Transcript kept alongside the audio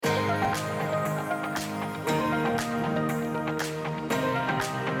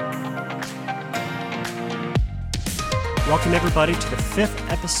Welcome, everybody, to the 5th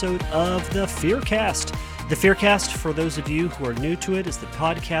episode of the Fearcast. The Fearcast, for those of you who are new to it, is the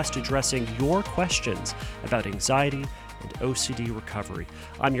podcast addressing your questions about anxiety and OCD recovery.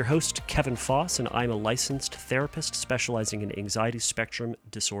 I'm your host, Kevin Foss, and I'm a licensed therapist specializing in anxiety spectrum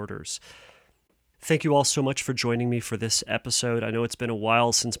disorders. Thank you all so much for joining me for this episode. I know it's been a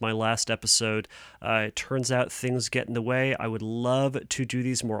while since my last episode. It turns out things get in the way. I would love to do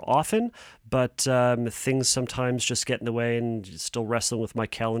these more often, but things sometimes just get in the way, and still wrestling with my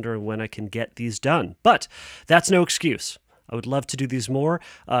calendar and when I can get these done. But that's no excuse. I would love to do these more.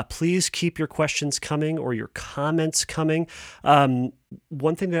 Please keep your questions coming or your comments coming.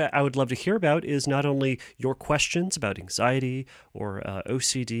 One thing that I would love to hear about is not only your questions about anxiety or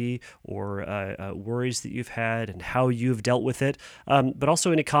OCD or worries that you've had and how you've dealt with it, but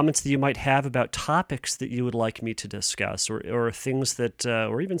also any comments that you might have about topics that you would like me to discuss or things that,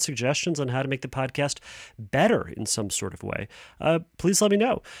 or even suggestions on how to make the podcast better in some sort of way. Please let me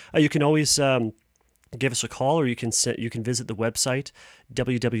know. You can always give us a call, or you can visit the website,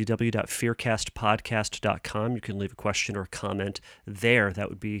 www.fearcastpodcast.com. You can leave a question or a comment there. That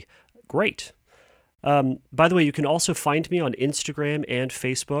would be great. By the way, you can also find me on Instagram and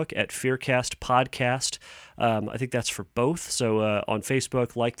Facebook at Fearcast Podcast. I think that's for both. So on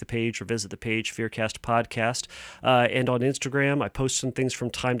Facebook, like the page or visit the page, Fearcast Podcast. And on Instagram, I post some things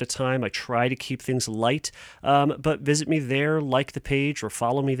from time to time. I try to keep things light, but visit me there, like the page, or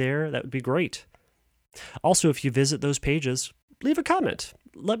follow me there. That would be great. Also, if you visit those pages, leave a comment.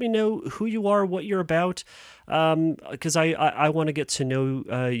 Let me know who you are, what you're about, because I want to get to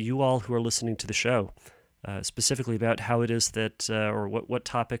know you all who are listening to the show, specifically about how it is that, or what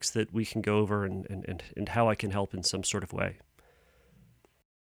topics that we can go over and how I can help in some sort of way.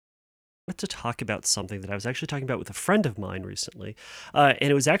 I wanted to talk about something that I was actually talking about with a friend of mine recently, and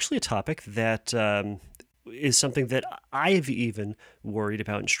it was actually a topic that is something that I've even worried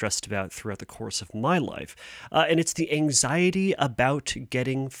about and stressed about throughout the course of my life. And it's the anxiety about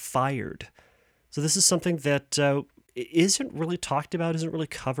getting fired. So this is something that isn't really talked about, isn't really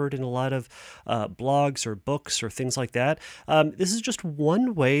covered in a lot of blogs or books or things like that. This is just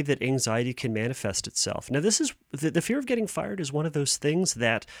one way that anxiety can manifest itself. Now, this is the fear of getting fired is one of those things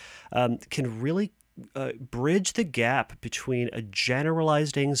that can really bridge the gap between a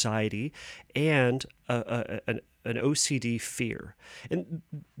generalized anxiety and an OCD fear. And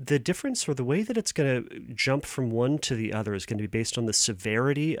the difference, or the way that it's going to jump from one to the other, is going to be based on the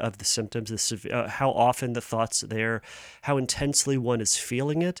severity of the symptoms, how often the thoughts are there, how intensely one is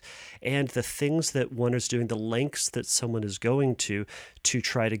feeling it, and the things that one is doing, the lengths that someone is going to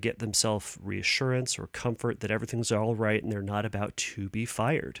try to get themselves reassurance or comfort that everything's all right and they're not about to be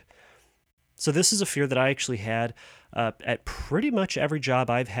fired. So this is a fear that I actually had at pretty much every job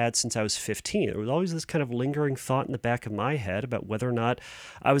I've had since I was 15. There was always this kind of lingering thought in the back of my head about whether or not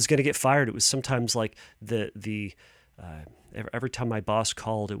I was going to get fired. It was sometimes like every time my boss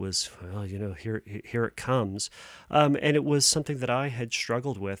called, it was, well, here it comes. And it was something that I had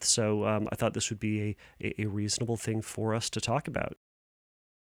struggled with. So I thought this would be a reasonable thing for us to talk about.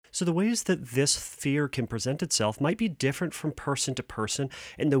 So the ways that this fear can present itself might be different from person to person,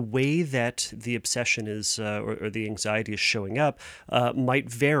 and the way that the obsession is or the anxiety is showing up might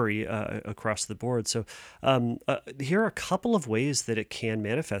vary across the board. So here are a couple of ways that it can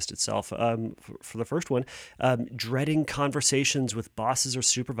manifest itself. For the first one, dreading conversations with bosses or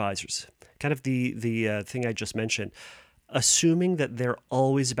supervisors, kind of the thing I just mentioned, assuming that they're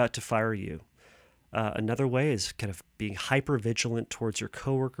always about to fire you. Another way is kind of being hyper-vigilant towards your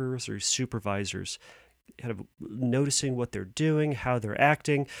coworkers or your supervisors, kind of noticing what they're doing, how they're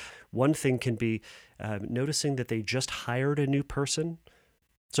acting. One thing can be noticing that they just hired a new person.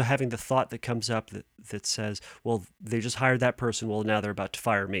 So having the thought that comes up that says, well, they just hired that person, well, now they're about to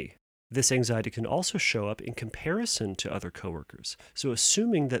fire me. This anxiety can also show up in comparison to other coworkers. So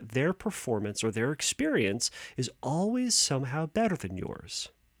assuming that their performance or their experience is always somehow better than yours.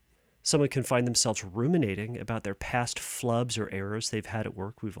 Someone can find themselves ruminating about their past flubs or errors they've had at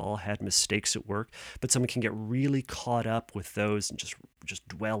work. We've all had mistakes at work, but someone can get really caught up with those and just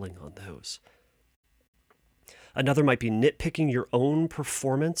dwelling on those. Another might be nitpicking your own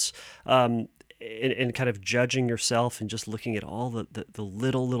performance and kind of judging yourself and just looking at all the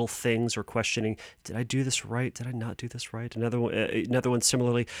little things, or questioning, did I do this right? Did I not do this right? Another one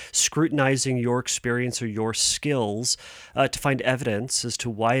similarly, scrutinizing your experience or your skills to find evidence as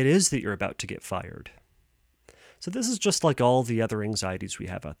to why it is that you're about to get fired. So this is just like all the other anxieties we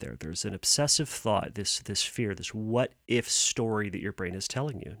have out there. There's an obsessive thought, this fear, this what-if story that your brain is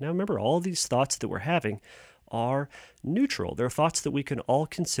telling you. Now remember, all these thoughts that we're having are neutral. They're thoughts that we can all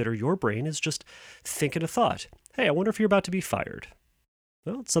consider. Your brain is just thinking a thought. Hey, I wonder if you're about to be fired.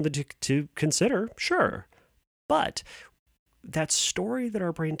 Well, it's something to consider, sure. But that story that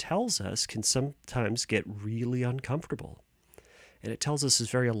our brain tells us can sometimes get really uncomfortable. And it tells us this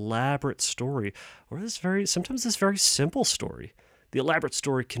very elaborate story, or sometimes this very simple story. The elaborate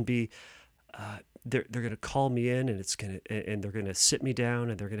story can be they're going to call me in, and they're going to sit me down,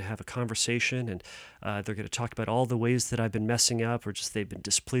 and they're going to have a conversation, and they're going to talk about all the ways that I've been messing up, or just they've been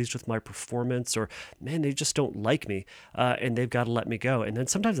displeased with my performance, or man, they just don't like me, and they've got to let me go. And then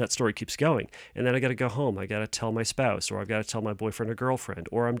sometimes that story keeps going, and then I got to go home. I got to tell my spouse, or I've got to tell my boyfriend or girlfriend,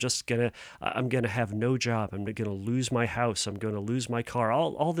 or I'm gonna have no job. I'm going to lose my house. I'm going to lose my car.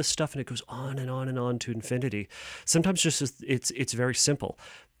 All this stuff, and it goes on and on and on to infinity. Sometimes it's very simple.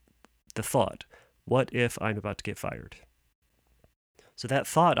 The thought, what if I'm about to get fired? So that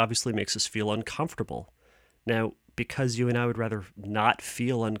thought obviously makes us feel uncomfortable. Now, because you and I would rather not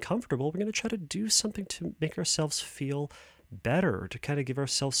feel uncomfortable, we're going to try to do something to make ourselves feel better, to kind of give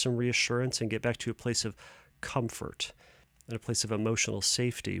ourselves some reassurance and get back to a place of comfort and a place of emotional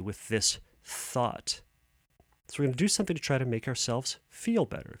safety with this thought. So we're going to do something to try to make ourselves feel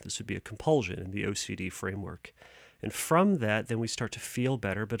better. This would be a compulsion in the OCD framework. And from that, then we start to feel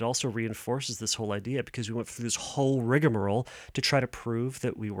better, but it also reinforces this whole idea because we went through this whole rigmarole to try to prove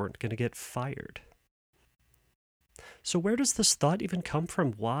that we weren't going to get fired. So where does this thought even come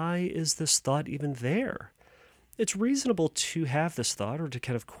from? Why is this thought even there? It's reasonable to have this thought or to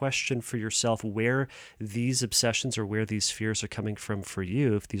kind of question for yourself where these obsessions or where these fears are coming from for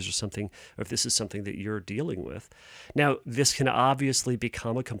you, if these are something, or if this is something that you're dealing with. Now, this can obviously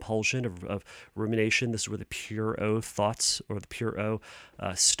become a compulsion of rumination. This is where the pure O thoughts or the pure O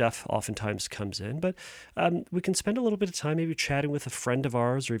stuff oftentimes comes in. But we can spend a little bit of time maybe chatting with a friend of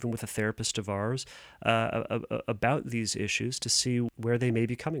ours or even with a therapist of ours about these issues to see where they may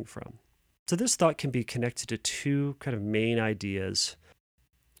be coming from. So this thought can be connected to two kind of main ideas.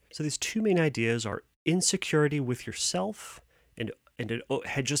 So these two main ideas are insecurity with yourself and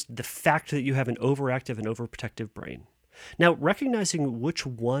just the fact that you have an overactive and overprotective brain. Now, recognizing which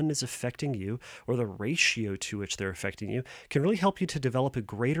one is affecting you or the ratio to which they're affecting you can really help you to develop a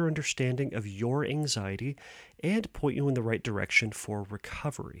greater understanding of your anxiety and point you in the right direction for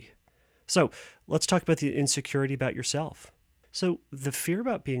recovery. So let's talk about the insecurity about yourself. So, the fear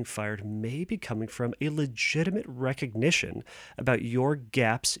about being fired may be coming from a legitimate recognition about your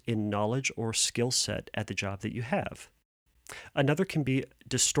gaps in knowledge or skill set at the job that you have. Another can be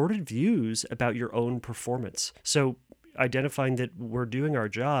distorted views about your own performance. So, identifying that we're doing our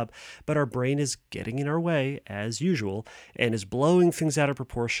job, but our brain is getting in our way as usual and is blowing things out of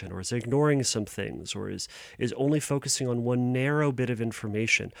proportion or is ignoring some things or is only focusing on one narrow bit of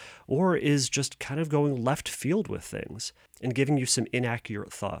information or is just kind of going left field with things and giving you some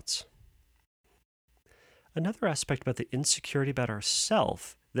inaccurate thoughts. Another aspect about the insecurity about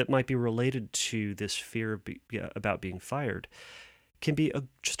ourself that might be related to this fear about being fired can be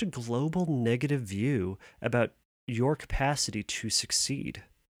just a global negative view about your capacity to succeed.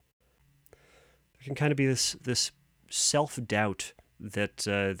 There can kind of be this self-doubt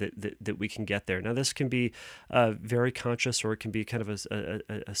that we can get there. Now, this can be very conscious, or it can be kind of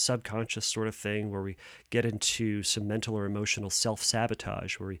a subconscious sort of thing where we get into some mental or emotional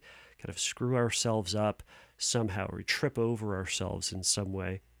self-sabotage, where we kind of screw ourselves up somehow, or we trip over ourselves in some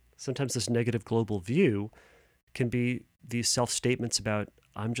way. Sometimes this negative global view can be these self-statements about,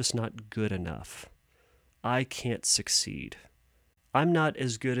 I'm just not good enough. I can't succeed. I'm not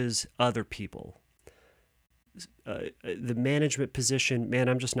as good as other people. The management position, man,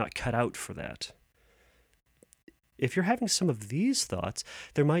 I'm just not cut out for that. If you're having some of these thoughts,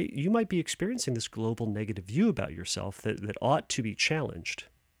 you might be experiencing this global negative view about yourself that ought to be challenged.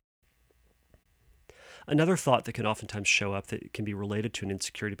 Another thought that can oftentimes show up that can be related to an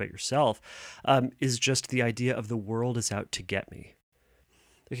insecurity about yourself is just the idea of the world is out to get me.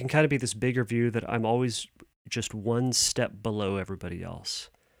 It can kind of be this bigger view that I'm always just one step below everybody else.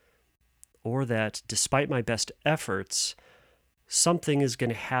 Or that despite my best efforts, something is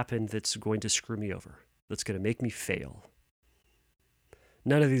going to happen that's going to screw me over, that's going to make me fail.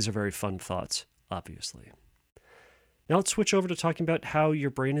 None of these are very fun thoughts, obviously. Now let's switch over to talking about how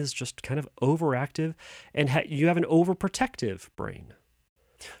your brain is just kind of overactive and you have an overprotective brain.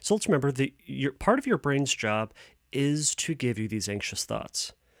 So let's remember that part of your brain's job is to give you these anxious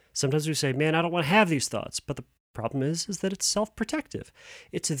thoughts. Sometimes we say, man, I don't want to have these thoughts. But the problem is that it's self-protective.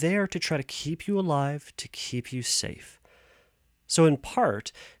 It's there to try to keep you alive, to keep you safe. So in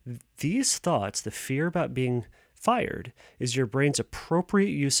part, these thoughts, the fear about being fired, is your brain's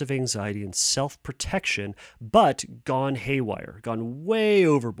appropriate use of anxiety and self-protection, but gone haywire, gone way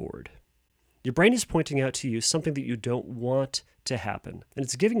overboard. Your brain is pointing out to you something that you don't want to happen, and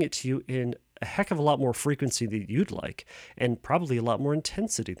it's giving it to you in a heck of a lot more frequency than you'd like, and probably a lot more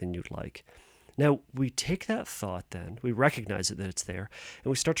intensity than you'd like. Now, we take that thought then, we recognize it that it's there, and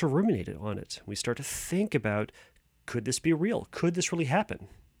we start to ruminate on it. We start to think about, could this be real? Could this really happen?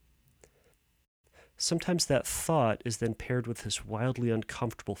 Sometimes that thought is then paired with this wildly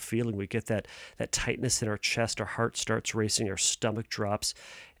uncomfortable feeling. We get that tightness in our chest, our heart starts racing, our stomach drops.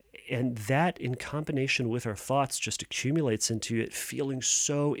 And that, in combination with our thoughts, just accumulates into it feeling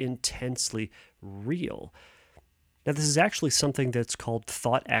so intensely real. Now, this is actually something that's called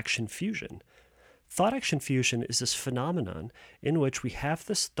thought-action fusion. Thought-action fusion is this phenomenon in which we have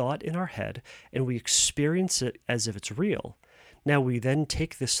this thought in our head and we experience it as if it's real. Now, we then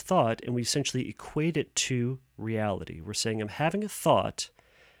take this thought and we essentially equate it to reality. We're saying, I'm having a thought,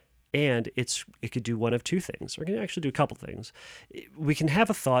 and it could do one of two things, or it can actually do a couple things. We can have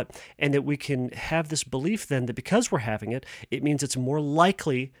a thought, and that we can have this belief then that because we're having it, it means it's more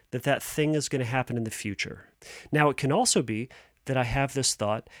likely that that thing is going to happen in the future. Now, it can also be that I have this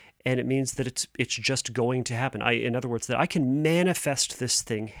thought, and it means that it's just going to happen. In other words, that I can manifest this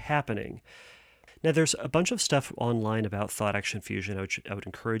thing happening. Now, there's a bunch of stuff online about thought-action fusion. I would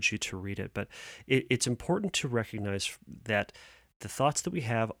encourage you to read it, but it's important to recognize that the thoughts that we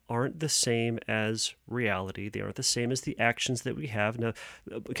have aren't the same as reality. They aren't the same as the actions that we have. Now,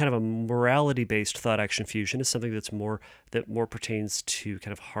 kind of a morality-based thought-action fusion is something that more pertains to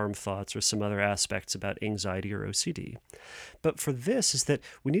kind of harm thoughts or some other aspects about anxiety or OCD. But for this is that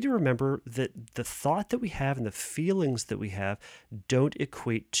we need to remember that the thought that we have and the feelings that we have don't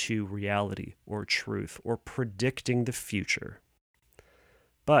equate to reality or truth or predicting the future.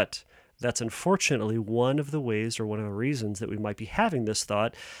 But that's unfortunately one of the ways or one of the reasons that we might be having this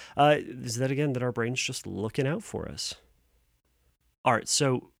thought is that, again, that our brain's just looking out for us. All right,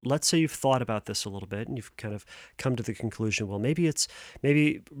 so let's say you've thought about this a little bit and you've kind of come to the conclusion, well,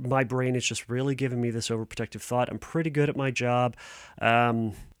 maybe my brain is just really giving me this overprotective thought. I'm pretty good at my job.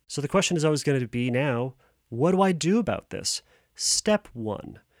 So the question is always going to be now, what do I do about this? Step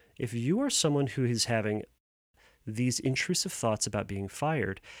one, if you are someone who is having these intrusive thoughts about being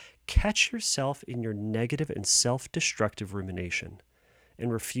fired, catch yourself in your negative and self-destructive rumination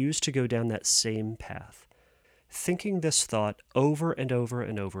and refuse to go down that same path. Thinking this thought over and over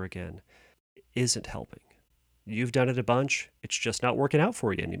and over again isn't helping. You've done it a bunch. It's just not working out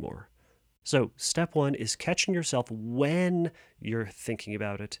for you anymore. So step one is catching yourself when you're thinking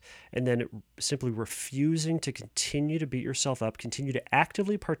about it, and then simply refusing to continue to beat yourself up, continue to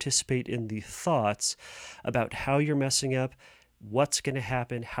actively participate in the thoughts about how you're messing up, what's going to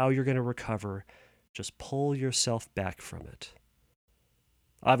happen, how you're going to recover. Just pull yourself back from it.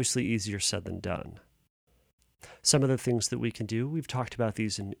 Obviously, easier said than done. Some of the things that we can do, we've talked about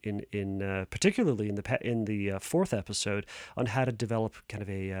these in particularly in the fourth episode on how to develop kind of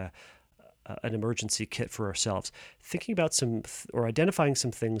an emergency kit for ourselves. Thinking about or identifying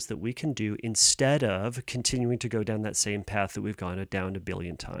some things that we can do instead of continuing to go down that same path that we've gone down a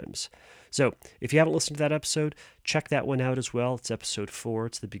billion times. So if you haven't listened to that episode, check that one out as well. It's episode 4.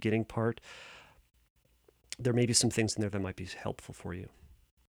 It's the beginning part. There may be some things in there that might be helpful for you.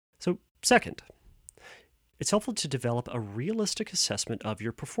 So second, it's helpful to develop a realistic assessment of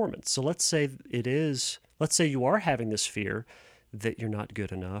your performance. So let's say you are having this fear that you're not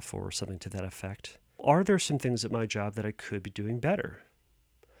good enough or something to that effect. Are there some things at my job that I could be doing better?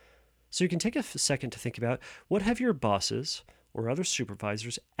 So you can take a second to think about, what have your bosses or other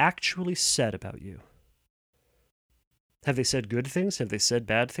supervisors actually said about you? Have they said good things? Have they said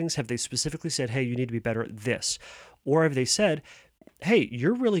bad things? Have they specifically said, hey, you need to be better at this? Or have they said, hey,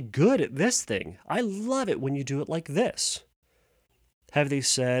 you're really good at this thing. I love it when you do it like this. Have they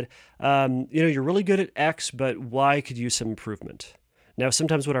said, you're really good at X, but Y could use some improvement? Now,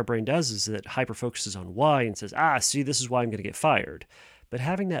 sometimes what our brain does is that hyper-focuses on Y and says, see, this is why I'm going to get fired. But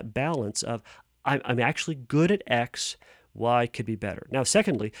having that balance of, I'm actually good at X, Y could be better. Now,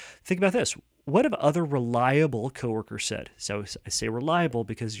 secondly, think about this. What have other reliable coworkers said? So I say reliable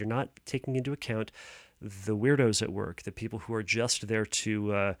because you're not taking into account the weirdos at work, the people who are just there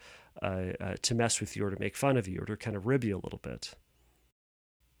to mess with you or to make fun of you or to kind of rib you a little bit.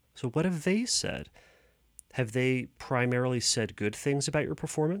 So what have they said? Have they primarily said good things about your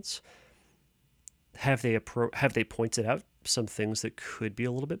performance? Have they pointed out some things that could be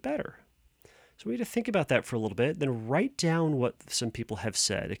a little bit better? So we need to think about that for a little bit, then write down what some people have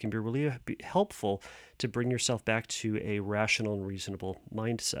said. It can be really helpful to bring yourself back to a rational and reasonable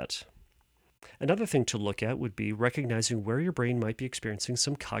mindset. Another thing to look at would be recognizing where your brain might be experiencing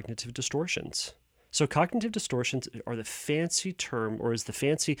some cognitive distortions. So cognitive distortions are the fancy term, or is the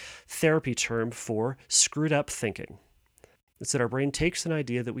fancy therapy term for screwed up thinking. It's that our brain takes an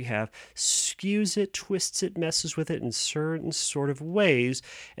idea that we have, skews it, twists it, messes with it in certain sort of ways,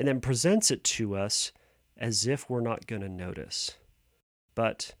 and then presents it to us as if we're not going to notice.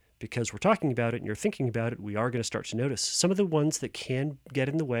 But because we're talking about it and you're thinking about it, we are going to start to notice. Some of the ones that can get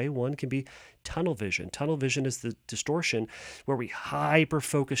in the way, one can be tunnel vision. Tunnel vision is the distortion where we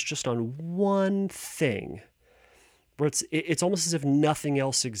hyper-focus just on one thing, where it's almost as if nothing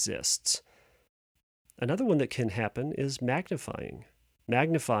else exists. Another one that can happen is magnifying.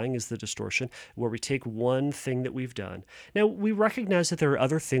 Magnifying is the distortion where we take one thing that we've done. Now, we recognize that there are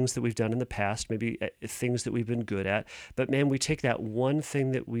other things that we've done in the past, maybe things that we've been good at, but man, we take that one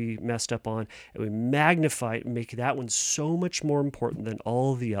thing that we messed up on and we magnify it and make that one so much more important than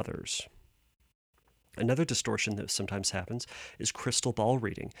all the others. Another distortion that sometimes happens is crystal ball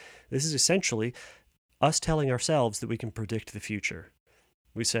reading. This is essentially us telling ourselves that we can predict the future.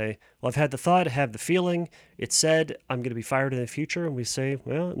 We say, well, I've had the thought, I have the feeling, it said I'm going to be fired in the future, and we say,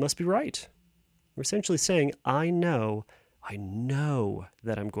 well, it must be right. We're essentially saying, I know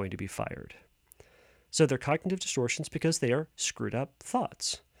that I'm going to be fired. So they're cognitive distortions because they are screwed up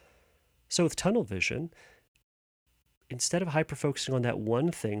thoughts. So with tunnel vision, instead of hyper-focusing on that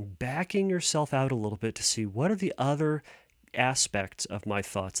one thing, backing yourself out a little bit to see what are the other aspects of my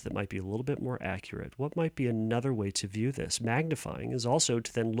thoughts that might be a little bit more accurate. What might be another way to view this? Magnifying is also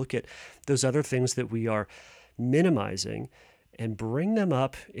to then look at those other things that we are minimizing and bring them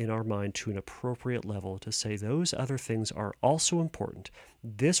up in our mind to an appropriate level to say those other things are also important.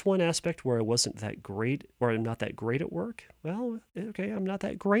 This one aspect where I wasn't that great or I'm not that great at work, well, okay, I'm not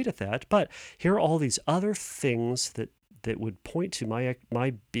that great at that, but here are all these other things that would point to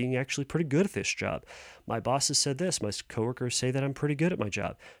my being actually pretty good at this job. My bosses said this. My coworkers say that I'm pretty good at my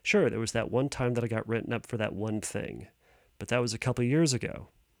job. Sure, there was that one time that I got written up for that one thing, but that was a couple of years ago.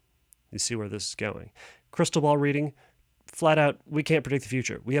 You see where this is going. Crystal ball reading, flat out, we can't predict the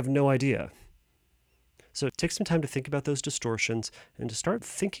future. We have no idea. So take some time to think about those distortions and to start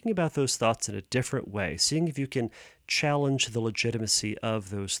thinking about those thoughts in a different way, seeing if you can challenge the legitimacy of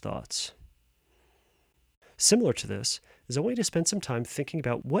those thoughts. Similar to this is I want you to spend some time thinking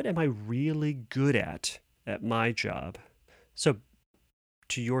about what am I really good at my job. So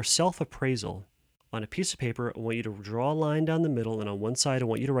to your self-appraisal, on a piece of paper, I want you to draw a line down the middle, and on one side, I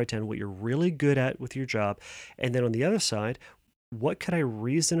want you to write down what you're really good at with your job. And then on the other side, what could I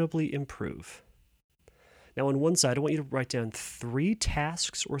reasonably improve? Now, on one side, I want you to write down 3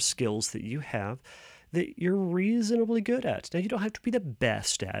 tasks or skills that you have that you're reasonably good at. Now, you don't have to be the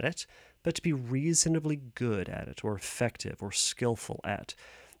best at it, but to be reasonably good at it, or effective, or skillful at.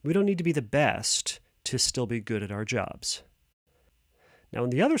 We don't need to be the best to still be good at our jobs. Now,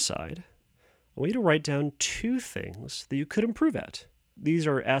 on the other side, I want you to write down 2 things that you could improve at. These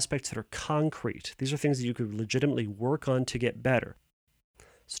are aspects that are concrete. These are things that you could legitimately work on to get better.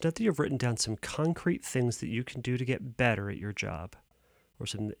 So now that you've written down some concrete things that you can do to get better at your job, or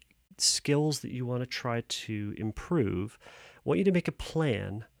some skills that you want to try to improve, I want you to make a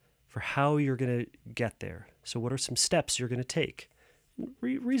plan for how you're going to get there. So what are some steps you're going to take?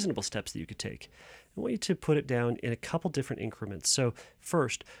 Reasonable steps that you could take. I want you to put it down in a couple different increments. So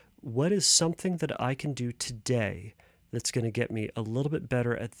first, what is something that I can do today that's going to get me a little bit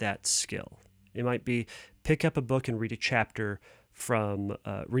better at that skill? It might be pick up a book and read a chapter on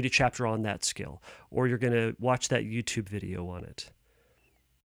that skill, or you're going to watch that YouTube video on it,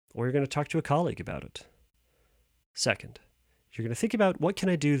 or you're going to talk to a colleague about it. Second, you're going to think about what can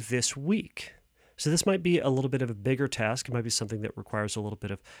I do this week? So this might be a little bit of a bigger task. It might be something that requires a little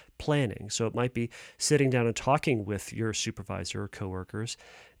bit of planning. So it might be sitting down and talking with your supervisor or coworkers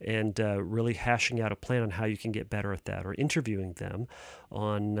and really hashing out a plan on how you can get better at that, or interviewing them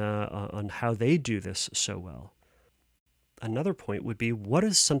on how they do this so well. Another point would be, what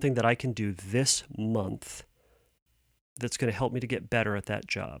is something that I can do this month that's going to help me to get better at that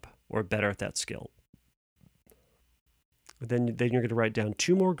job or better at that skill? Then you're going to write down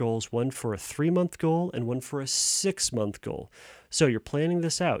 2 more goals, one for a 3-month goal and one for a 6-month goal. So you're planning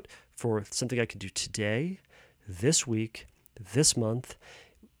this out for something I could do today, this week, this month,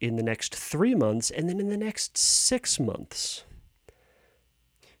 in the next 3 months, and then in the next 6 months.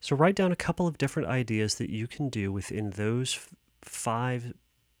 So write down a couple of different ideas that you can do within those 5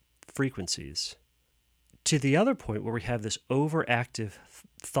 frequencies. To the other point where we have this overactive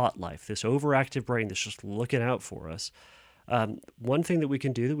thought life, this overactive brain that's just looking out for us, One thing that we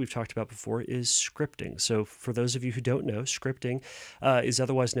can do that we've talked about before is scripting. So, for those of you who don't know, scripting is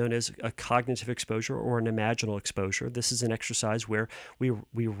otherwise known as a cognitive exposure or an imaginal exposure. This is an exercise where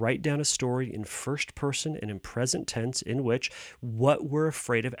we write down a story in first person and in present tense in which what we're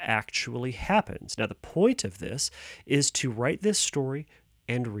afraid of actually happens. Now, the point of this is to write this story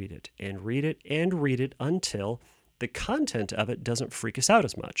and read it and read it and read it until the content of it doesn't freak us out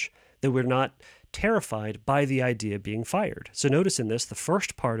as much, that we're not terrified by the idea of being fired. So notice in this, the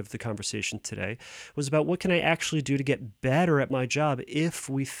first part of the conversation today was about what can I actually do to get better at my job if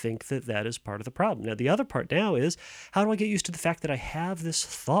we think that that is part of the problem. Now, the other part now is how do I get used to the fact that I have this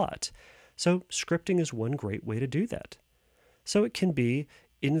thought? So scripting is one great way to do that. So it can be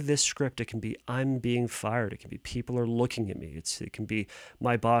in this script, it can be I'm being fired. It can be people are looking at me. It can be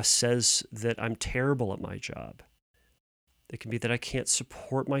my boss says that I'm terrible at my job. It can be that I can't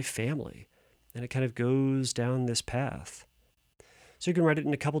support my family. And it kind of goes down this path. So you can write it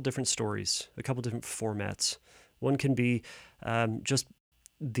in a couple different stories, a couple different formats. One can be just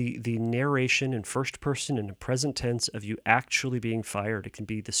the narration in first person and in present tense of you actually being fired. It can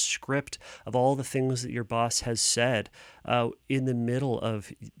be the script of all the things that your boss has said in the middle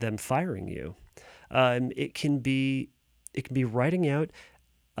of them firing you. It can be writing out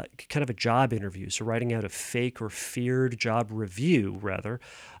kind of a job interview, so writing out a fake or feared job review, rather,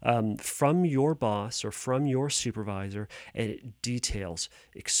 from your boss or from your supervisor, and it details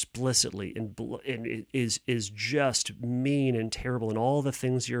explicitly and it is just mean and terrible, and all the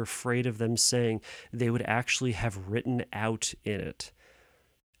things you're afraid of them saying, they would actually have written out in it.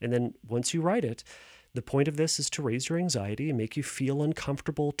 And then once you write it, the point of this is to raise your anxiety and make you feel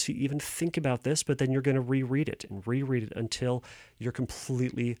uncomfortable to even think about this, but then you're going to reread it until you're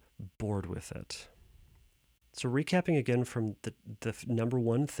completely bored with it. So recapping again from the number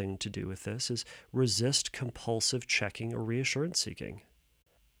one thing to do with this is resist compulsive checking or reassurance seeking.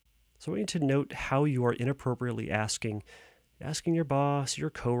 So I want you to note how you are inappropriately asking your boss,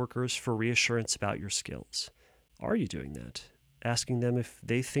 your coworkers for reassurance about your skills. Are you doing that? Asking them if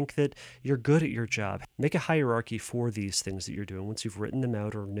they think that you're good at your job. Make a hierarchy for these things that you're doing once you've written them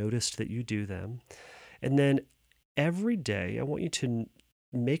out or noticed that you do them. And then every day, I want you to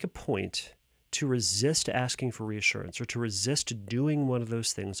make a point to resist asking for reassurance or to resist doing one of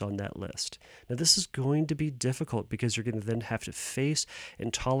those things on that list. Now, this is going to be difficult because you're going to then have to face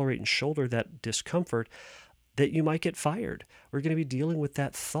and tolerate and shoulder that discomfort that you might get fired. We're going to be dealing with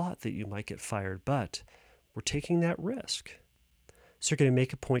that thought that you might get fired, but we're taking that risk. So you're going to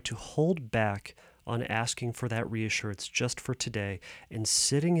make a point to hold back on asking for that reassurance just for today and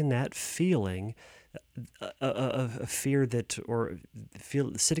sitting in that feeling of fear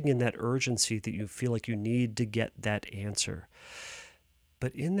sitting in that urgency that you feel like you need to get that answer.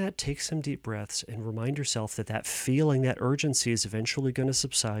 But in that, take some deep breaths and remind yourself that feeling, that urgency is eventually going to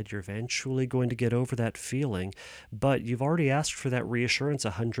subside. You're eventually going to get over that feeling, but you've already asked for that reassurance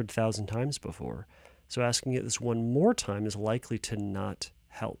 100,000 times before. So asking it this one more time is likely to not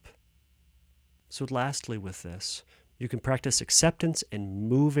help. So lastly with this, you can practice acceptance and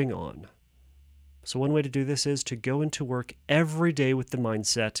moving on. So one way to do this is to go into work every day with the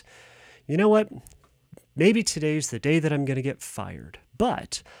mindset, you know what, maybe today's the day that I'm going to get fired,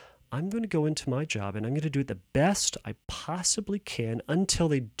 but I'm going to go into my job and I'm going to do it the best I possibly can until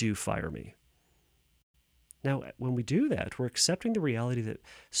they do fire me. Now, when we do that, we're accepting the reality that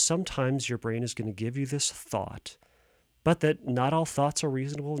sometimes your brain is going to give you this thought, but that not all thoughts are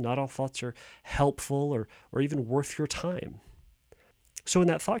reasonable, not all thoughts are helpful or even worth your time. So when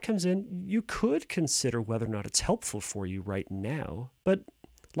that thought comes in, you could consider whether or not it's helpful for you right now, but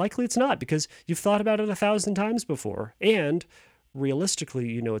likely it's not because you've thought about it 1,000 times before, and realistically,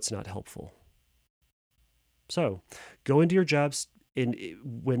 you know it's not helpful. So go into your jobs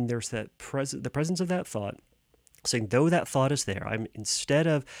when there's the presence of that thought, saying, though that thought is there, instead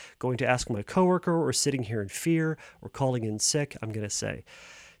of going to ask my coworker or sitting here in fear or calling in sick, I'm going to say,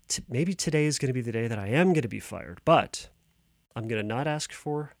 maybe today is going to be the day that I am going to be fired, but I'm going to not ask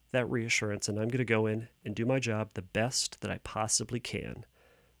for that reassurance, and I'm going to go in and do my job the best that I possibly can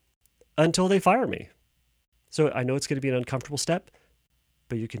until they fire me. So I know it's going to be an uncomfortable step,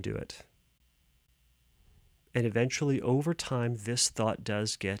 but you can do it. And eventually, over time, this thought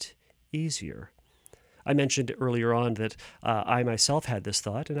does get easier. I mentioned earlier on that I myself had this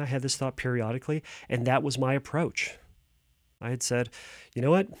thought, and I had this thought periodically, and that was my approach. I had said, you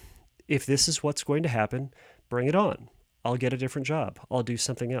know what? If this is what's going to happen, bring it on. I'll get a different job. I'll do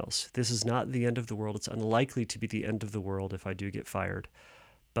something else. This is not the end of the world. It's unlikely to be the end of the world if I do get fired.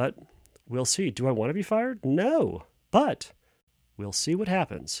 But we'll see. Do I want to be fired? No. But we'll see what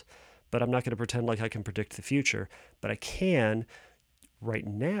happens. but I'm not going to pretend like I can predict the future. But I can, right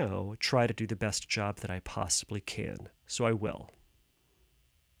now, try to do the best job that I possibly can. So I will.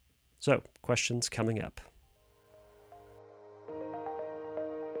 So, questions coming up.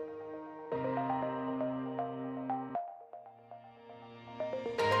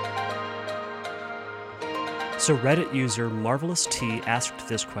 So Reddit user Marvelous T asked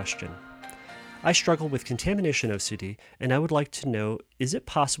this question. I struggle with contamination OCD, and I would like to know, is it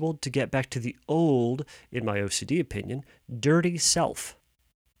possible to get back to the old, in my OCD opinion, dirty self?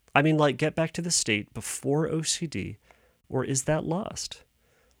 I mean, like get back to the state before OCD, or is that lost?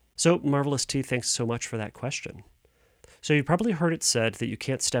 So Marvelous T, thanks so much for that question. So you probably heard it said that you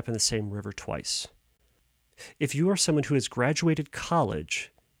can't step in the same river twice. If you are someone who has graduated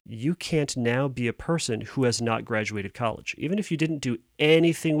college, you can't now be a person who has not graduated college. Even if you didn't do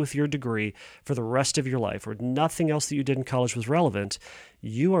anything with your degree for the rest of your life, or nothing else that you did in college was relevant,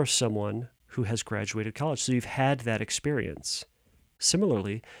 you are someone who has graduated college. So you've had that experience.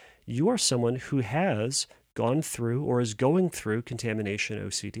 Similarly, you are someone who has gone through or is going through contamination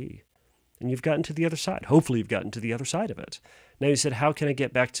OCD. And you've gotten to the other side. Hopefully you've gotten to the other side of it. Now you said, how can I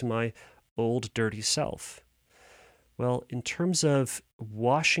get back to my old dirty self? Well, in terms of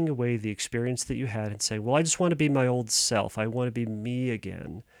washing away the experience that you had and saying, well, I just want to be my old self. I want to be me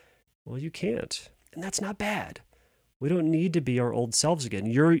again. Well, you can't. And that's not bad. We don't need to be our old selves again.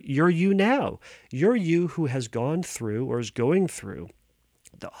 You're you now. You're you who has gone through or is going through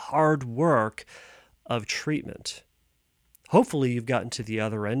the hard work of treatment. Hopefully you've gotten to the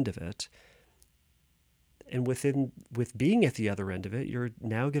other end of it. And with being at the other end of it, you're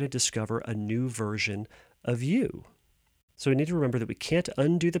now going to discover a new version of you. So we need to remember that we can't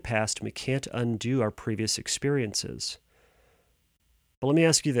undo the past and we can't undo our previous experiences. But let me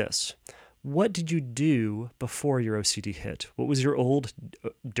ask you this. What did you do before your OCD hit? What was your old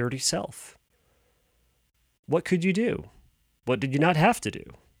dirty self? What could you do? What did you not have to do?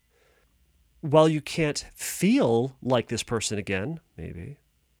 While you can't feel like this person again, maybe,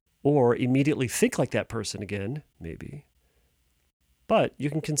 or immediately think like that person again, maybe, but you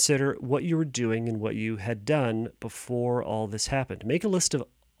can consider what you were doing and what you had done before all this happened. Make a list of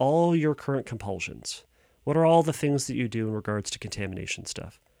all your current compulsions. What are all the things that you do in regards to contamination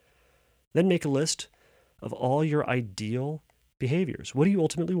stuff? Then make a list of all your ideal behaviors. What do you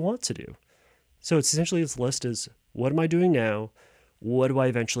ultimately want to do? So it's essentially this list is, what am I doing now? What do I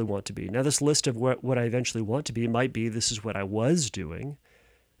eventually want to be? Now this list of what I eventually want to be might be this is what I was doing,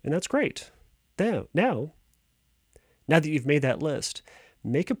 and that's great. Now that you've made that list,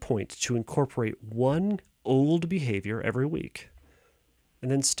 make a point to incorporate one old behavior every week, and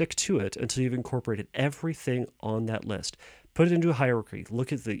then stick to it until you've incorporated everything on that list. Put it into a hierarchy.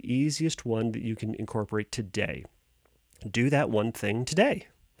 Look at the easiest one that you can incorporate today. Do that one thing today.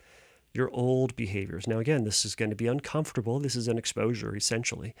 Your old behaviors. Now, again, this is going to be uncomfortable. This is an exposure,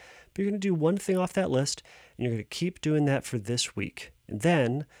 essentially. But you're going to do one thing off that list, and you're going to keep doing that for this week. And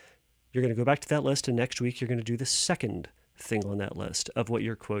then you're going to go back to that list, and next week you're going to do the second thing on that list of what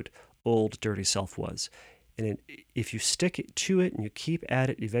your, quote, old dirty self was. And if you stick to it and you keep at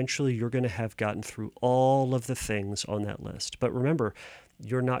it, eventually you're going to have gotten through all of the things on that list. But remember,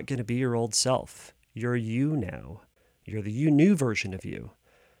 you're not going to be your old self. You're you now. You're the new version of you.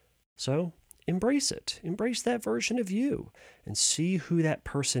 So embrace it. Embrace that version of you and see who that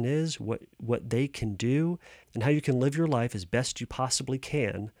person is, what they can do, and how you can live your life as best you possibly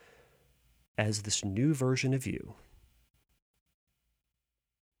can as this new version of you.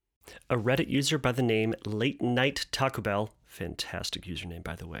 A Reddit user by the name Late Night Taco Bell, fantastic username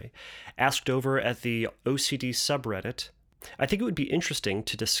by the way, asked over at the OCD subreddit, I think it would be interesting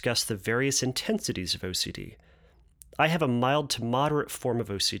to discuss the various intensities of OCD. I have a mild to moderate form of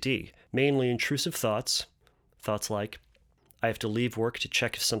OCD, mainly intrusive thoughts like, I have to leave work to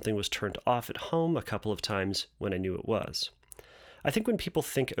check if something was turned off at home a couple of times when I knew it was. I think when people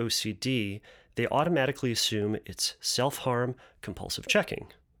think OCD, they automatically assume it's self-harm, compulsive checking,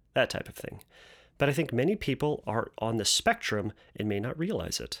 that type of thing. But I think many people are on the spectrum and may not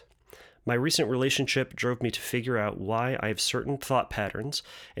realize it. My recent relationship drove me to figure out why I have certain thought patterns,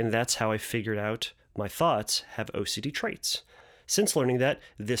 and that's how I figured out my thoughts have OCD traits. Since learning that,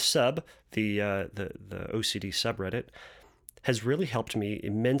 this the OCD subreddit, has really helped me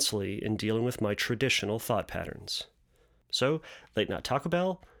immensely in dealing with my traditional thought patterns. So, Late Night Taco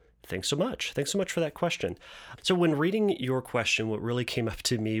Bell, Thanks so much. Thanks so much for that question. So when reading your question, what really came up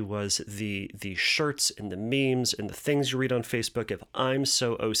to me was the shirts and the memes and the things you read on Facebook of I'm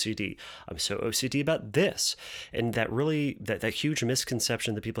so OCD. I'm so OCD about this. And that really that huge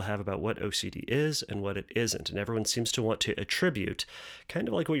misconception that people have about what OCD is and what it isn't. And everyone seems to want to attribute, kind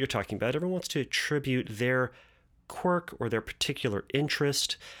of like what you're talking about, everyone wants to attribute their quirk or their particular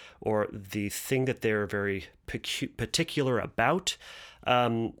interest or the thing that they're very particular about,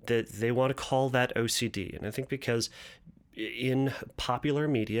 that they want to call that OCD. And I think because in popular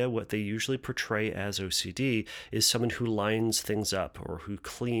media, what they usually portray as OCD is someone who lines things up or who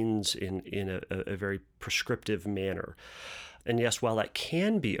cleans in a very prescriptive manner. And yes, while that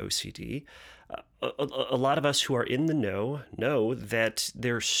can be OCD, a lot of us who are in the know that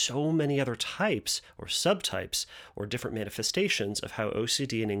there are so many other types or subtypes or different manifestations of how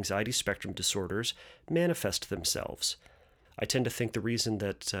OCD and anxiety spectrum disorders manifest themselves. I tend to think the reason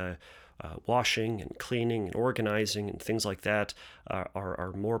that washing and cleaning and organizing and things like that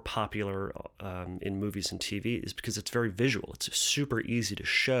are more popular in movies and TV is because it's very visual. It's super easy to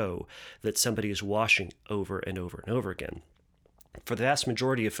show that somebody is washing over and over and over again. For the vast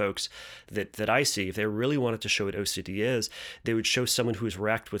majority of folks that I see, if they really wanted to show what OCD is, they would show someone who is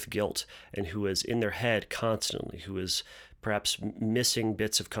racked with guilt and who is in their head constantly, who is perhaps missing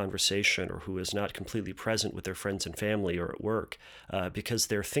bits of conversation or who is not completely present with their friends and family or at work because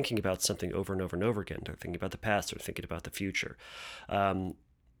they're thinking about something over and over and over again. They're thinking about the past or thinking about the future.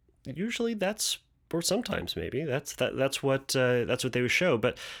 Usually that's, or sometimes maybe, that's what they would show.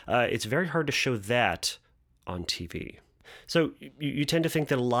 But it's very hard to show that on TV. So you tend to think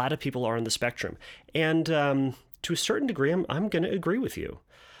that a lot of people are on the spectrum. And to a certain degree, I'm going to agree with you.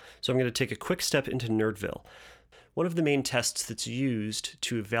 So I'm going to take a quick step into Nerdville. One of the main tests that's used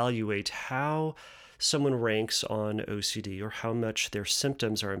to evaluate how someone ranks on OCD or how much their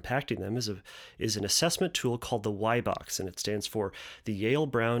symptoms are impacting them is an assessment tool called the Y-BOCS, and it stands for the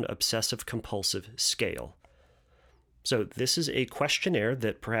Yale-Brown Obsessive Compulsive Scale. So this is a questionnaire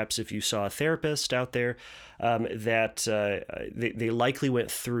that perhaps if you saw a therapist out there, they likely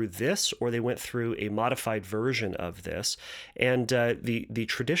went through this or they went through a modified version of this. And the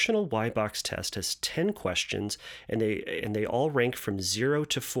traditional Y-BOCS test has 10 questions, and they all rank from 0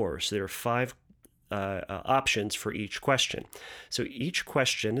 to 4. So there are 5 options for each question. So each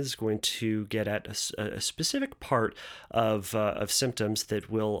question is going to get at a specific part of symptoms that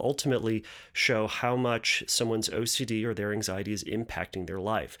will ultimately show how much someone's OCD or their anxiety is impacting their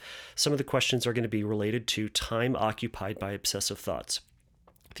life. Some of the questions are going to be related to time occupied by obsessive thoughts,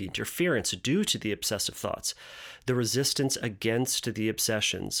 the interference due to the obsessive thoughts, the resistance against the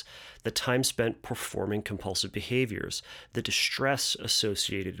obsessions, the time spent performing compulsive behaviors, the distress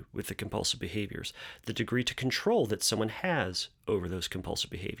associated with the compulsive behaviors, the degree to control that someone has over those compulsive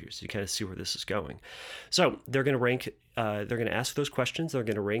behaviors. You kind of see where this is going. So they're going to rank, they're going to ask those questions. They're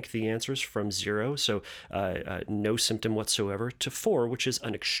going to rank the answers from 0, so no symptom whatsoever, to 4, which is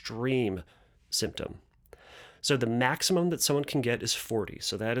an extreme symptom. So the maximum that someone can get is 40.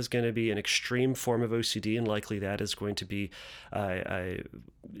 So that is going to be an extreme form of OCD, and likely that is going to be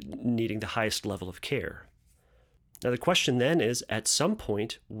needing the highest level of care. Now the question then is, at some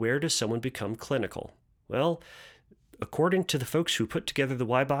point, where does someone become clinical? Well, according to the folks who put together the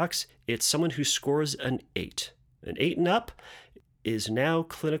Y-BOCS, it's someone who scores an 8. An 8 and up is now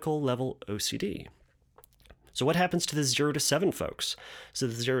clinical level OCD. So what happens to the 0 to 7 folks? So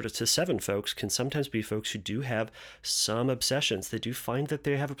the 0 to 7 folks can sometimes be folks who do have some obsessions. They do find that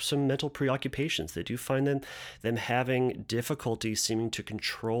they have some mental preoccupations. They do find them having difficulty seeming to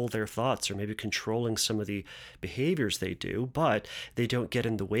control their thoughts or maybe controlling some of the behaviors they do, but they don't get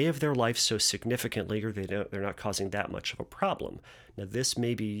in the way of their life so significantly, or they're not causing that much of a problem. Now this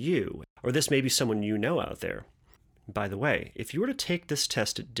may be you, or this may be someone you know out there. By the way, if you were to take this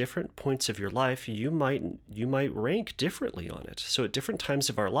test at different points of your life, you might rank differently on it. So at different times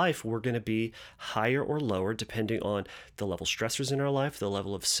of our life, we're going to be higher or lower depending on the level of stressors in our life, the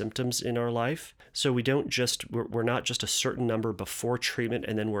level of symptoms in our life. So we're not just a certain number before treatment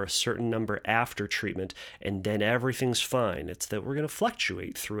and then we're a certain number after treatment and then everything's fine. It's that we're going to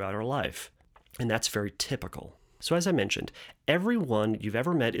fluctuate throughout our life. And that's very typical. So as I mentioned, everyone you've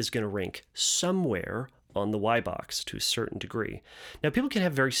ever met is going to rank somewhere on the Y-BOCS to a certain degree. Now, people can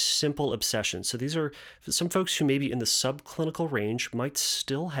have very simple obsessions. So these are some folks who may be in the subclinical range might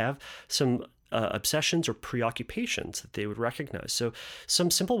still have some obsessions or preoccupations that they would recognize. So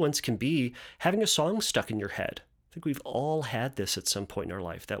some simple ones can be having a song stuck in your head. I think we've all had this at some point in our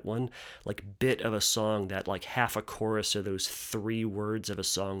life, that one bit of a song, that half a chorus of those 3 words of a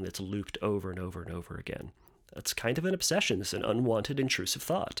song that's looped over and over and over again. That's kind of an obsession. It's an unwanted, intrusive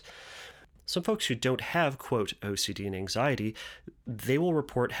thought. Some folks who don't have, quote, OCD and anxiety, they will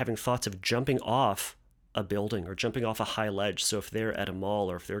report having thoughts of jumping off a building or jumping off a high ledge. So if they're at a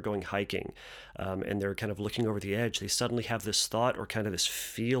mall or if they're going hiking and they're kind of looking over the edge, they suddenly have this thought or kind of this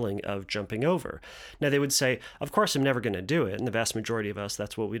feeling of jumping over. Now they would say, of course, I'm never going to do it. And the vast majority of us,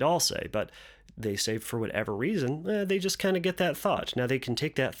 that's what we'd all say. But they say for whatever reason, they just kind of get that thought. Now they can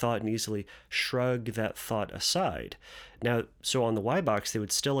take that thought and easily shrug that thought aside. Now, so on the Y box, they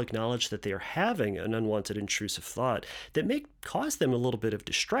would still acknowledge that they are having an unwanted intrusive thought that may cause them a little bit of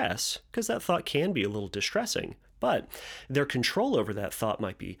distress, because that thought can be a little distressing, but their control over that thought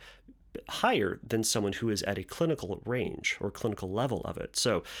might be higher than someone who is at a clinical range or clinical level of it.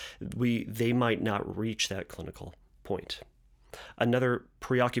 So they might not reach that clinical point. Another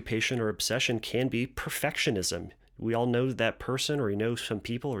preoccupation or obsession can be perfectionism. We all know that person, or you know some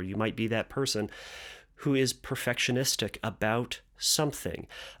people, or you might be that person who is perfectionistic about something,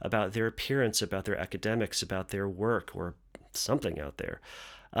 about their appearance, about their academics, about their work, or something out there.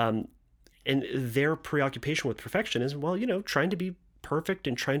 And their preoccupation with perfection is, well, trying to be perfect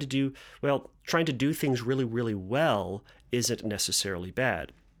and trying to do things really, really well isn't necessarily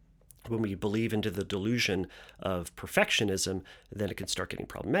bad. When we believe into the delusion of perfectionism, then it can start getting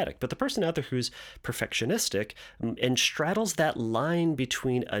problematic. But the person out there who's perfectionistic and straddles that line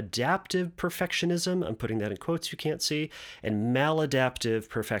between adaptive perfectionism, I'm putting that in quotes you can't see, and maladaptive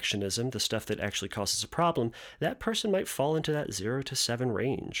perfectionism, the stuff that actually causes a problem, that person might fall into that 0 to 7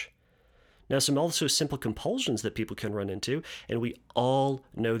 range. Now, some also simple compulsions that people can run into, and we all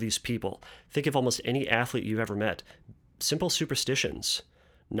know these people. Think of almost any athlete you've ever met. Simple superstitions.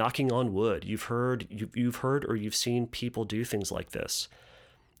 Knocking on wood. You've heard or you've seen people do things like this.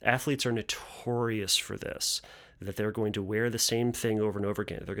 Athletes are notorious for this, that they're going to wear the same thing over and over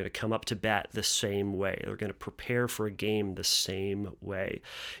again. They're going to come up to bat the same way. They're going to prepare for a game the same way.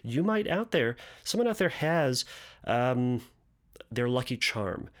 Someone out there has their lucky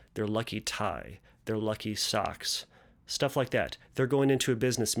charm, their lucky tie, their lucky socks, stuff like that. They're going into a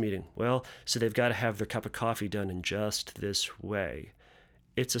business meeting. Well, so they've got to have their cup of coffee done in just this way.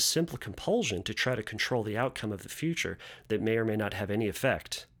 It's a simple compulsion to try to control the outcome of the future that may or may not have any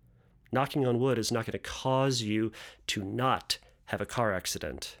effect. Knocking on wood is not going to cause you to not have a car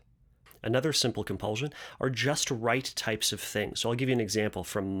accident. Another simple compulsion are just right types of things. So I'll give you an example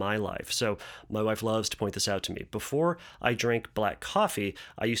from my life. So my wife loves to point this out to me. Before I drank black coffee,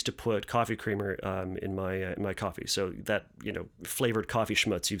 I used to put coffee creamer in my coffee. So that, flavored coffee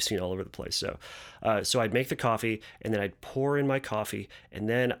schmutz you've seen all over the place. So I'd make the coffee and then I'd pour in my coffee and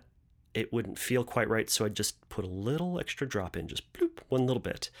then it wouldn't feel quite right. So I'd just put a little extra drop in, just bloop, one little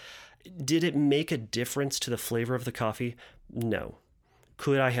bit. Did it make a difference to the flavor of the coffee? No.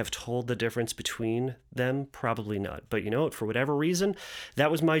 Could I have told the difference between them? Probably not. But for whatever reason,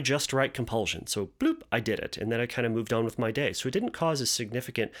 that was my just right compulsion. So bloop, I did it. And then I kind of moved on with my day. So it didn't cause a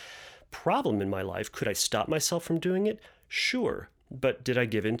significant problem in my life. Could I stop myself from doing it? Sure. But did I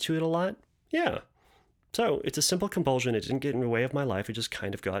give into it a lot? Yeah. So it's a simple compulsion. It didn't get in the way of my life. I just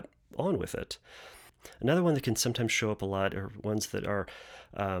kind of got on with it. Another one that can sometimes show up a lot are ones that are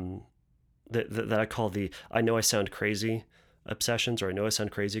that I call the I know I sound crazy obsessions, or I know I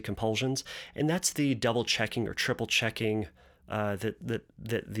sound crazy compulsions, and that's the double checking or triple checking that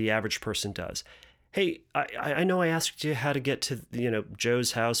the average person does. Hey, I know I asked you how to get to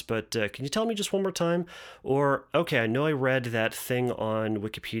Joe's house, but can you tell me just one more time? Or okay, I know I read that thing on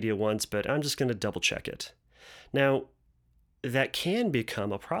Wikipedia once, but I'm just going to double check it. Now, that can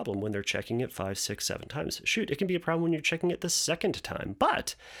become a problem when they're checking it 5, 6, 7 times. Shoot, it can be a problem when you're checking it the second time.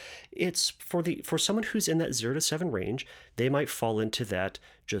 But it's for someone who's in that 0 to 7 range, they might fall into that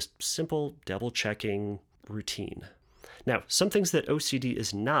just simple double checking routine. Now, some things that OCD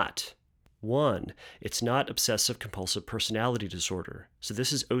is not. 1, it's not obsessive compulsive personality disorder. So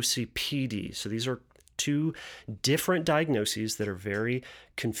this is OCPD. So these are 2 different diagnoses that are very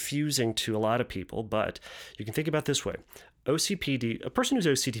confusing to a lot of people, but you can think about it this way. OCPD, a person who's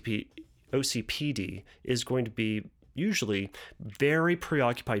OCPD is going to be usually very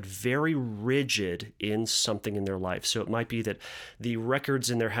preoccupied, very rigid in something in their life. So it might be that the records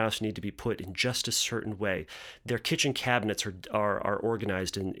in their house need to be put in just a certain way. Their kitchen cabinets are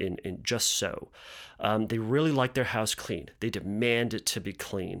organized in just so. They really like their house clean. They demand it to be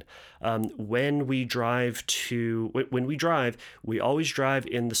clean. When we drive, we always drive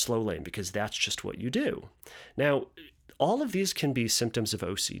in the slow lane because that's just what you do. Now, all of these can be symptoms of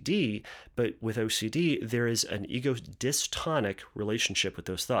OCD, but with OCD, there is an ego dystonic relationship with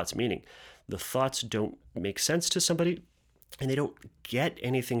those thoughts, meaning the thoughts don't make sense to somebody, and they don't get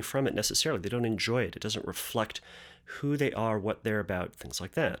anything from it necessarily. They don't enjoy it. It doesn't reflect who they are, what they're about, things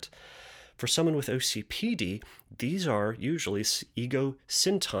like that. For someone with OCPD, these are usually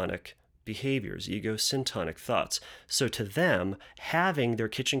ego-syntonic behaviors, ego-syntonic thoughts. So to them, having their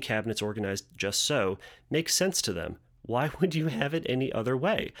kitchen cabinets organized just so makes sense to them. Why would you have it any other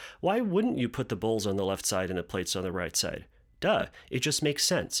way? Why wouldn't you put the bowls on the left side and the plates on the right side? Duh, it just makes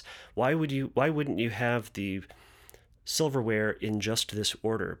sense. Why wouldn't you have the silverware in just this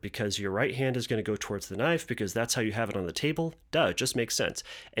order? Because your right hand is going to go towards the knife because that's how you have it on the table. Duh, it just makes sense.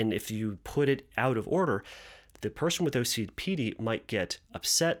 And if you put it out of order, the person with OCPD might get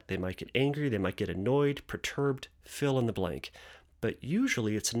upset, they might get angry, they might get annoyed, perturbed, fill in the blank. But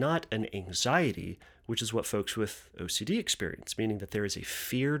usually it's not an anxiety, which is what folks with OCD experience, meaning that there is a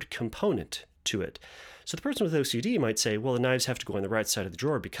feared component to it. So the person with OCD might say, well, the knives have to go on the right side of the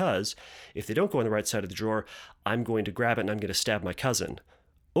drawer because if they don't go on the right side of the drawer, I'm going to grab it and I'm going to stab my cousin.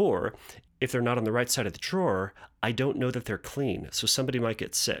 Or if they're not on the right side of the drawer, I don't know that they're clean, so somebody might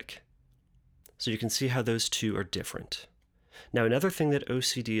get sick. So you can see how those two are different. Now, another thing that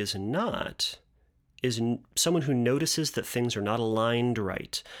OCD is not is someone who notices that things are not aligned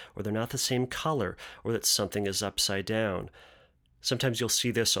right, or they're not the same color, or that something is upside down. Sometimes you'll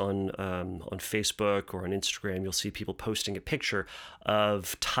see this on Facebook or on Instagram. You'll see people posting a picture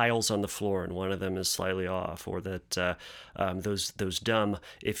of tiles on the floor and one of them is slightly off, or that those dumb,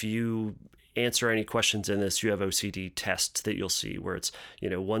 if you answer any questions in this, you have OCD tests that you'll see where it's,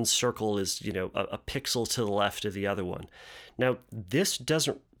 one circle is, a pixel to the left of the other one. Now, this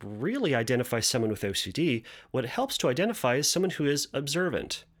doesn't really identify someone with OCD. What it helps to identify is someone who is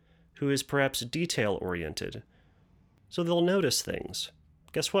observant, who is perhaps detail-oriented. So they'll notice things.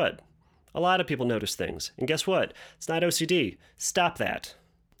 Guess what? A lot of people notice things. And guess what? It's not OCD. Stop that.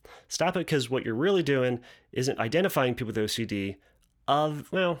 Stop it, because what you're really doing isn't identifying people with OCD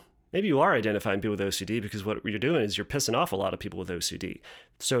maybe you are identifying people with OCD, because what you're doing is you're pissing off a lot of people with OCD.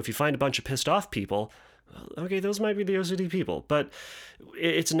 So if you find a bunch of pissed off people, okay, those might be the OCD people, but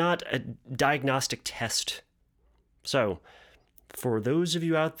it's not a diagnostic test. So for those of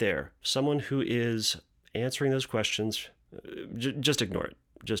you out there, someone who is answering those questions, just ignore it.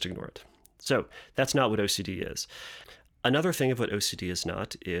 Just ignore it. So that's not what OCD is. Another thing of what OCD is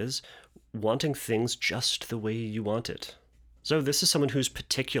not is wanting things just the way you want it. So this is someone who's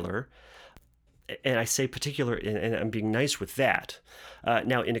particular, and I say particular, and I'm being nice with that.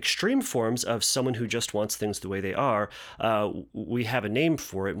 Now, in extreme forms of someone who just wants things the way they are, we have a name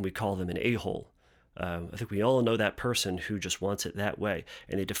for it, and we call them an a-hole. I think we all know that person who just wants it that way,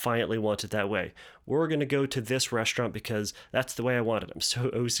 and they defiantly want it that way. We're going to go to this restaurant because that's the way I want it. I'm so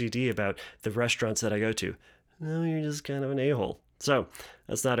OCD about the restaurants that I go to. No, you're just kind of an a-hole. So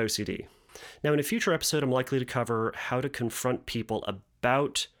that's not OCD. Now, in a future episode, I'm likely to cover how to confront people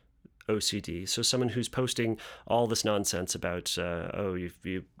about OCD. So someone who's posting all this nonsense about, if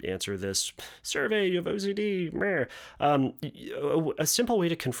you answer this survey, you have OCD. A simple way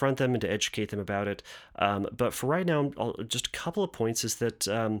to confront them and to educate them about it. But for right now, just a couple of points is that,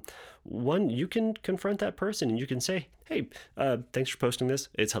 one, you can confront that person and you can say, hey, thanks for posting this.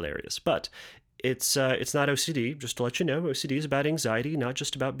 It's hilarious. But it's not OCD, just to let you know. OCD is about anxiety, not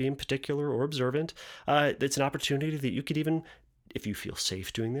just about being particular or observant. It's an opportunity that you could even, if you feel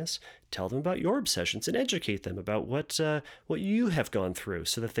safe doing this, tell them about your obsessions and educate them about what you have gone through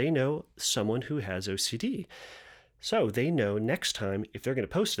so that they know someone who has OCD. So they know next time, if they're going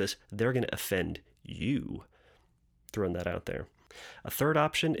to post this, they're going to offend you. Throwing that out there. A third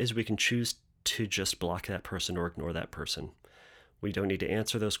option is we can choose to just block that person or ignore that person. We don't need to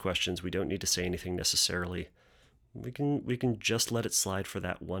answer those questions. We don't need to say anything necessarily. We can just let it slide for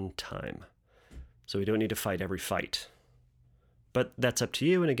that one time. So we don't need to fight every fight. But that's up to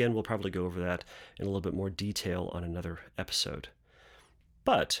you, and again, we'll probably go over that in a little bit more detail on another episode.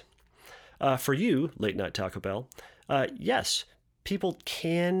 But for you, Late Night Taco Bell, yes, people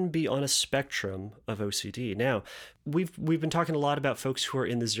can be on a spectrum of OCD. Now, we've been talking a lot about folks who are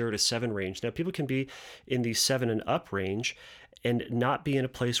in the 0 to 7 range. Now, people can be in the 7 and up range and not be in a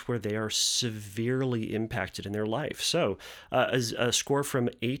place where they are severely impacted in their life. So as a score from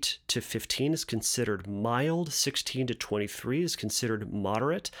 8 to 15 is considered mild, 16 to 23 is considered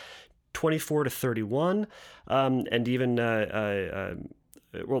moderate, 24 to 31, and even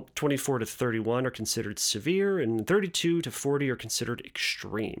 24 to 31 are considered severe, and 32 to 40 are considered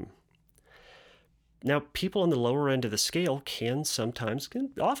extreme. Now, people on the lower end of the scale can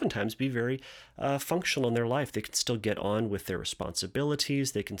oftentimes be very functional in their life. They can still get on with their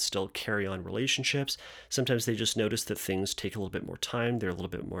responsibilities. They can still carry on relationships. Sometimes they just notice that things take a little bit more time. They're a little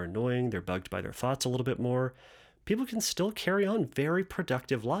bit more annoying. They're bugged by their thoughts a little bit more. people can still carry on very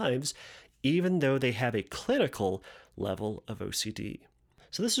productive lives, even though they have a clinical level of OCD.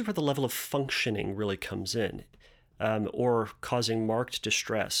 So this is where the level of functioning really comes in, or causing marked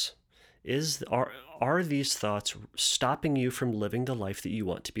distress. Are these thoughts stopping you from living the life that you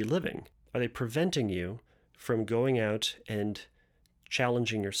want to be living? Are they preventing you from going out and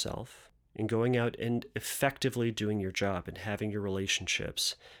challenging yourself and going out and effectively doing your job and having your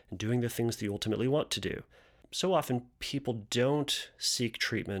relationships and doing the things that you ultimately want to do? So often people don't seek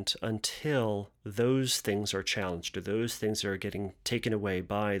treatment until those things are challenged or those things are getting taken away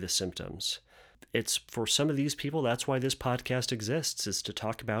by the symptoms. It's for some of these people, that's why this podcast exists, is to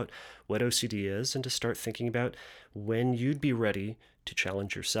talk about what OCD is and to start thinking about when you'd be ready to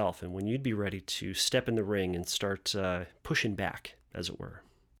challenge yourself and when you'd be ready to step in the ring and start pushing back, as it were.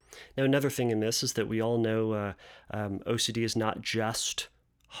 Now, another thing in this is that we all know OCD is not just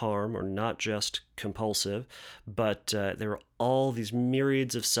harm or not just compulsive, but there are all these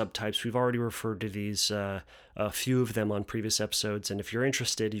myriads of subtypes. We've already referred to these, a few of them on previous episodes, and if you're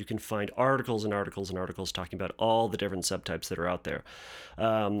interested, you can find articles and articles and articles talking about all the different subtypes that are out there.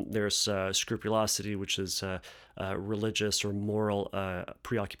 There's scrupulosity, which is religious or moral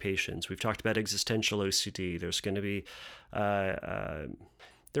preoccupations. We've talked about existential OCD. There's going to be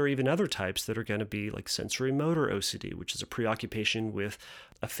there are even other types that are going to be like sensory motor OCD, which is a preoccupation with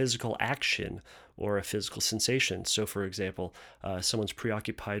a physical action or a physical sensation. So, for example, someone's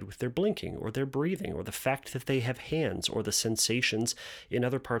preoccupied with their blinking or their breathing or the fact that they have hands or the sensations in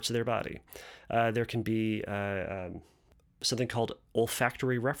other parts of their body. There can be something called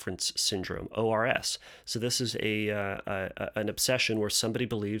olfactory reference syndrome, ORS. So this is an obsession where somebody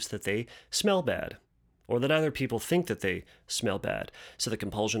believes that they smell bad, or that other people think that they smell bad. So the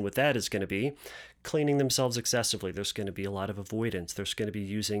compulsion with that is going to be cleaning themselves excessively. There's going to be a lot of avoidance. There's going to be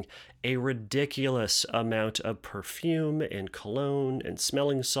using a ridiculous amount of perfume and cologne and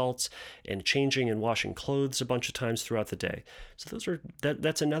smelling salts and changing and washing clothes a bunch of times throughout the day. So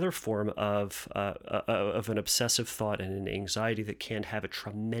that's another form of an obsessive thought and an anxiety that can have a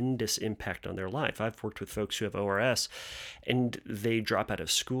tremendous impact on their life. I've worked with folks who have ORS, and they drop out of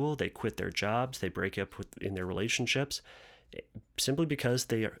school, they quit their jobs, they break up in their relationships, simply because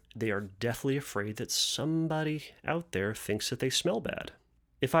they are deathly afraid that somebody out there thinks that they smell bad.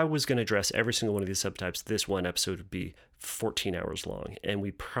 If I was going to address every single one of these subtypes, this one episode would be 14 hours long, and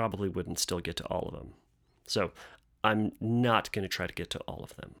we probably wouldn't still get to all of them. So I'm not going to try to get to all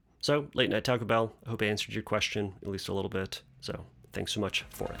of them. So, Late Night Taco Bell, I hope I answered your question at least a little bit. So thanks so much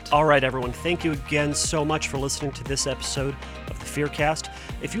for it. All right, everyone. Thank you again so much for listening to this episode of the Fearcast.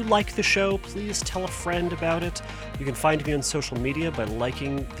 If you like the show, please tell a friend about it. You can find me on social media by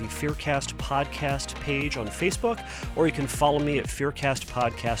liking the Fearcast podcast page on Facebook, or you can follow me at Fearcast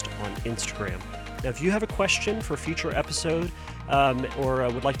Podcast on Instagram. Now, if you have a question for a future episode, or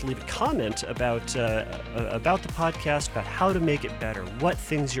would like to leave a comment about the podcast, about how to make it better, what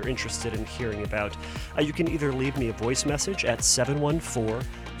things you're interested in hearing about, you can either leave me a voice message at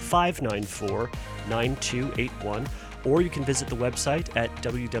 714-594-9281, or you can visit the website at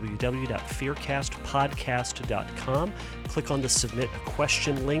www.fearcastpodcast.com. Click on the Submit a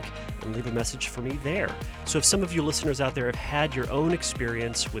Question link and leave a message for me there. So if some of you listeners out there have had your own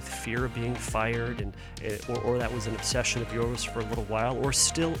experience with fear of being fired, or that was an obsession of yours for a little while, or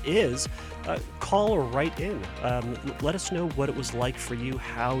still is, call or write in. Let us know what it was like for you,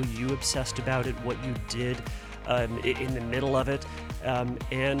 how you obsessed about it, what you did in the middle of it,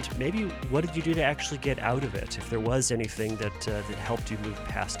 and maybe what did you do to actually get out of it, if there was anything that helped you move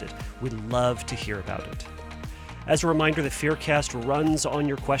past it. We'd love to hear about it. As a reminder, the Fearcast runs on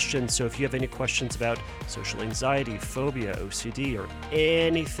your questions, so if you have any questions about social anxiety, phobia, OCD, or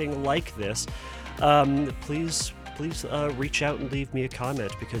anything like this, please reach out and leave me a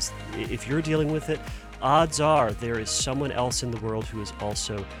comment, because if you're dealing with it, odds are there is someone else in the world who is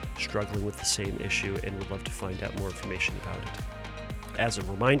also struggling with the same issue and would love to find out more information about it. As a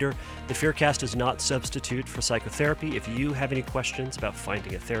reminder, the Fearcast is not a substitute for psychotherapy. If you have any questions about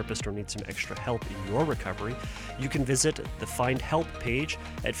finding a therapist or need some extra help in your recovery, you can visit the Find Help page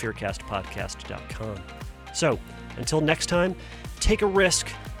at fearcastpodcast.com. So, until next time, take a risk,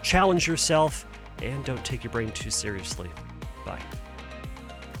 challenge yourself, and don't take your brain too seriously. Bye.